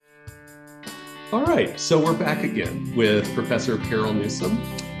All right, so we're back again with Professor Carol Newsom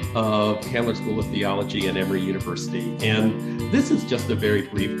of Candler School of Theology at Emory University. And this is just a very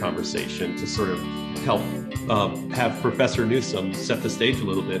brief conversation to sort of help have Professor Newsom set the stage a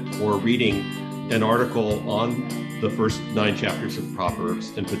little bit for reading an article on the first 9 chapters of Proverbs,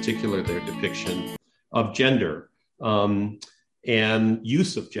 in particular their depiction of gender and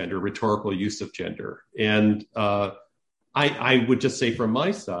use of gender, rhetorical use of gender. And I would just say from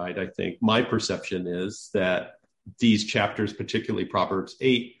my side, I think my perception is that these chapters, particularly Proverbs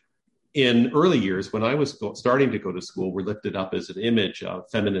 8, in early years when I was starting to go to school, were lifted up as an image of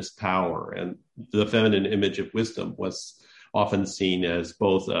feminist power. And the feminine image of wisdom was often seen as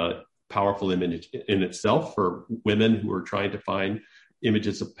both a powerful image in itself for women who are trying to find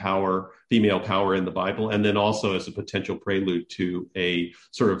images of power, female power in the Bible, and then also as a potential prelude to a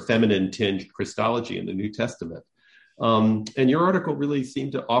sort of feminine tinged Christology in the New Testament. And your article really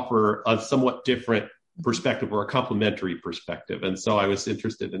seemed to offer a somewhat different perspective or a complementary perspective. And so I was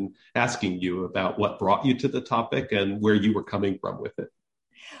interested in asking you about what brought you to the topic and where you were coming from with it.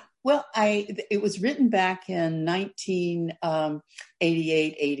 Well, it was written back in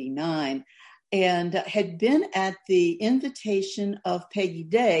 1988, 89, and had been at the invitation of Peggy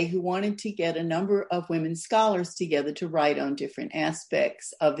Day, who wanted to get a number of women scholars together to write on different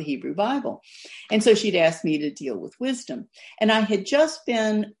aspects of the Hebrew Bible. And so she'd asked me to deal with wisdom. And I had just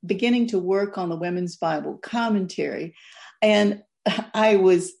been beginning to work on the Women's Bible commentary. And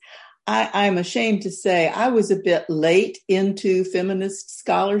I'm ashamed to say I was a bit late into feminist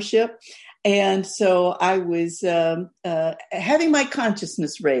scholarship. And so I was having my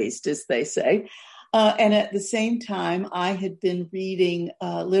consciousness raised, as they say. And at the same time, I had been reading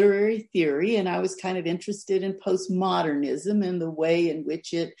literary theory, and I was kind of interested in postmodernism and the way in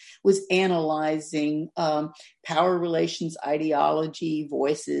which it was analyzing power relations, ideology,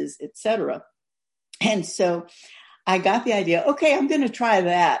 voices, etc. And so I got the idea, okay, I'm going to try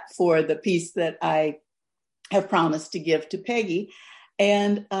that for the piece that I have promised to give to Peggy.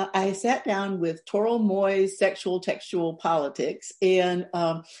 And I sat down with Toril Moy's Sexual Textual Politics and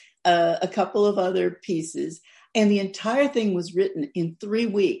a couple of other pieces. And the entire thing was written in 3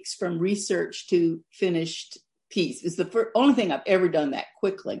 weeks from research to finished piece. It's the only thing I've ever done that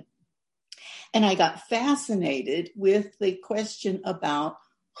quickly. And I got fascinated with the question about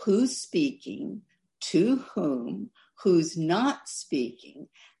who's speaking, to whom, who's not speaking.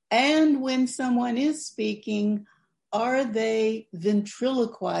 And when someone is speaking, are they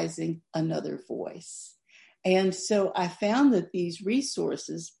ventriloquizing another voice? And so I found that these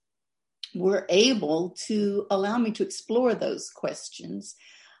resources were able to allow me to explore those questions.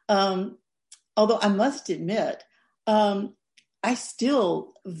 Although I must admit, I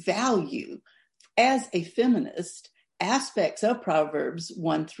still value, as a feminist, aspects of Proverbs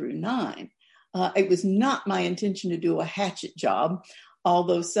 1 through 9. It was not my intention to do a hatchet job,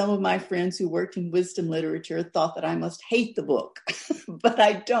 although some of my friends who worked in wisdom literature thought that I must hate the book, but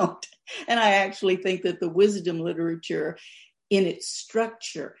I don't. And I actually think that the wisdom literature in its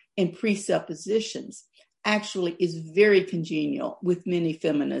structure and presuppositions actually is very congenial with many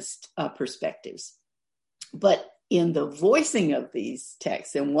feminist perspectives. But in the voicing of these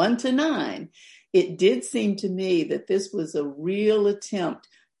texts, in 1 to 9, it did seem to me that this was a real attempt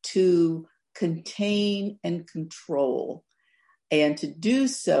to contain and control, and to do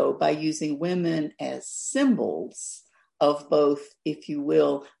so by using women as symbols of both, if you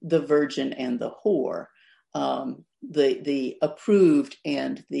will, the virgin and the whore, the approved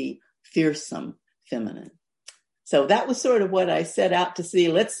and the fearsome feminine. So that was sort of what I set out to see.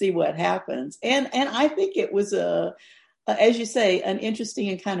 Let's see what happens. And I think it was, as you say, an interesting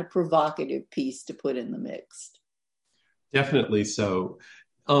and kind of provocative piece to put in the mix. Definitely so.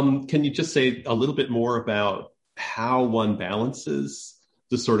 Can you just say a little bit more about how one balances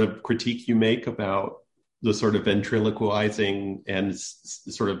the sort of critique you make about the sort of ventriloquizing and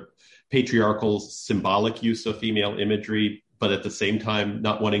sort of patriarchal symbolic use of female imagery, but at the same time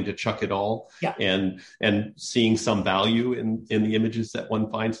not wanting to chuck it all, and seeing some value in the images that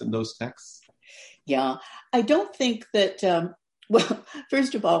one finds in those texts? Yeah, I don't think that, well,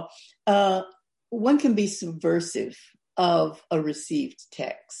 first of all, one can be subversive of a received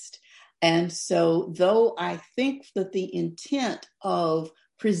text. And so though I think that the intent of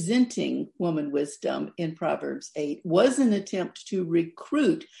presenting woman wisdom in Proverbs 8 was an attempt to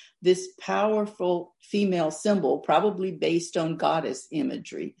recruit this powerful female symbol, probably based on goddess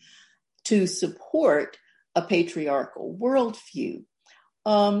imagery, to support a patriarchal worldview,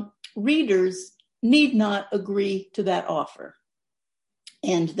 readers need not agree to that offer.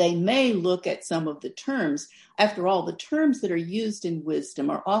 And they may look at some of the terms. After all, the terms that are used in wisdom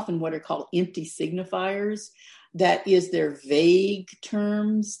are often what are called empty signifiers. That is, they're vague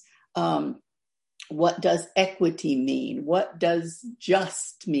terms. What does equity mean? What does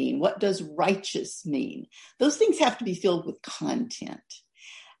just mean? What does righteous mean? Those things have to be filled with content.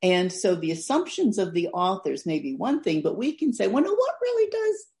 And so the assumptions of the authors may be one thing, but we can say, well, no, what really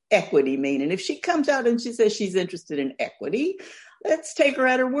does equity mean? And if she comes out and she says she's interested in equity, let's take her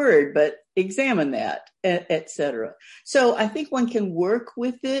at her word, but examine that, et cetera. So I think one can work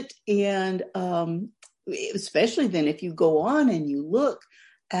with it. And especially then if you go on and you look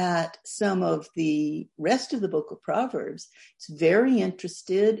at some of the rest of the book of Proverbs, it's very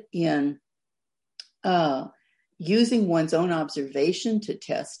interested in using one's own observation to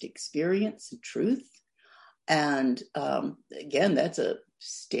test experience and truth. And again, that's a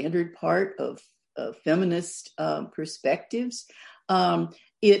standard part of feminist perspectives.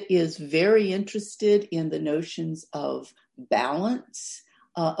 It is very interested in the notions of balance,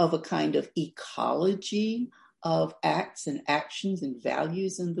 of a kind of ecology of acts and actions and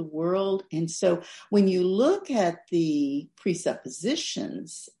values in the world. And so when you look at the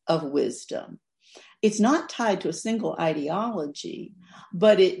presuppositions of wisdom, it's not tied to a single ideology,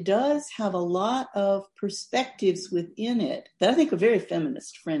 but it does have a lot of perspectives within it that I think are very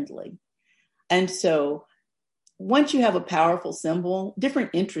feminist friendly. And so once you have a powerful symbol,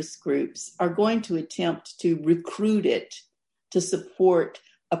 different interest groups are going to attempt to recruit it to support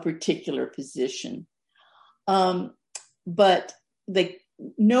a particular position. But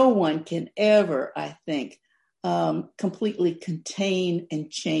no one can ever, I think, completely contain and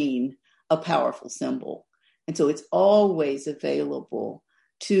chain a powerful symbol. And so it's always available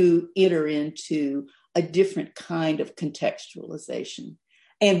to enter into a different kind of contextualization.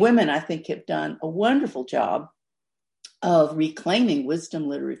 And women, I think, have done a wonderful job of reclaiming wisdom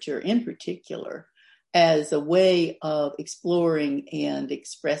literature in particular as a way of exploring and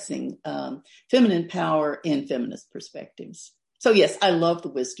expressing feminine power in feminist perspectives. So yes, I love the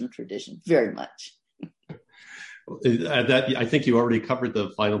wisdom tradition very much. I think you already covered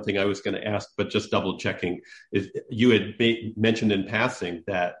the final thing I was going to ask, but just double checking. You had mentioned in passing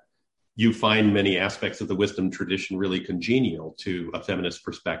that you find many aspects of the wisdom tradition really congenial to a feminist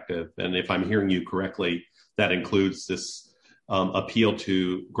perspective. And if I'm hearing you correctly, that includes this appeal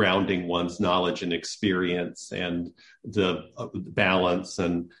to grounding one's knowledge and experience and the balance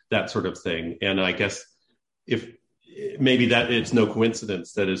and that sort of thing. And I guess if maybe that it's no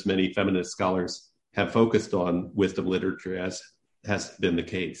coincidence that as many feminist scholars have focused on wisdom literature as has been the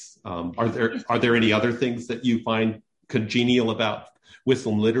case. Are there any other things that you find congenial about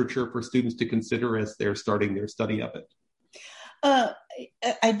wisdom literature for students to consider as they're starting their study of it?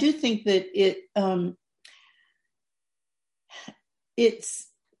 I do think that it's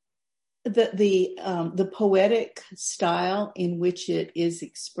the poetic style in which it is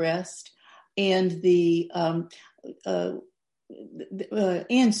expressed, and the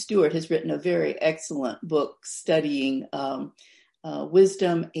Anne Stewart has written a very excellent book studying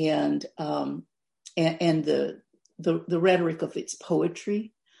wisdom and the rhetoric of its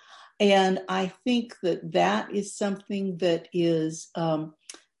poetry. And I think that is something that is of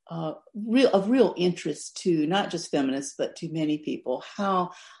real interest to not just feminists, but to many people,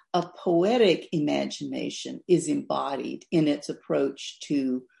 how a poetic imagination is embodied in its approach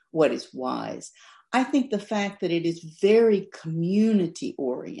to what is wise. I think the fact that it is very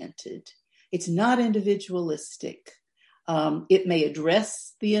community-oriented, it's not individualistic. It may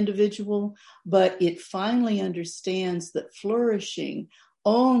address the individual, but it finally understands that flourishing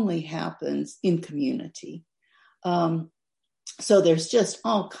only happens in community. So there's just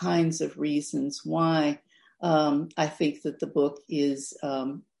all kinds of reasons why I think that the book is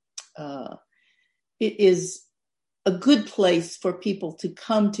it is a good place for people to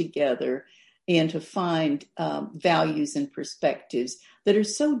come together and to find values and perspectives that are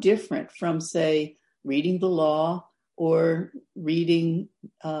so different from, say, reading the law or reading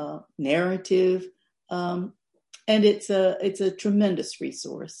narrative. And it's a tremendous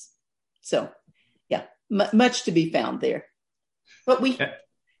resource. So, yeah, much to be found there. But we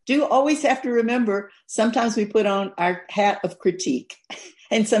do always have to remember, sometimes we put on our hat of critique,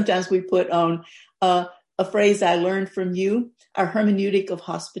 and sometimes we put on a phrase I learned from you, our hermeneutic of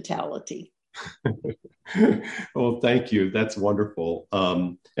hospitality. Well, thank you. That's wonderful.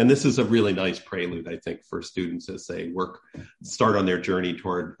 And this is a really nice prelude, I think, for students as they start on their journey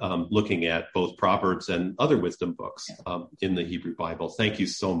toward looking at both Proverbs and other wisdom books in the Hebrew Bible. Thank you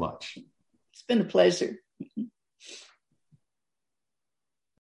so much. It's been a pleasure.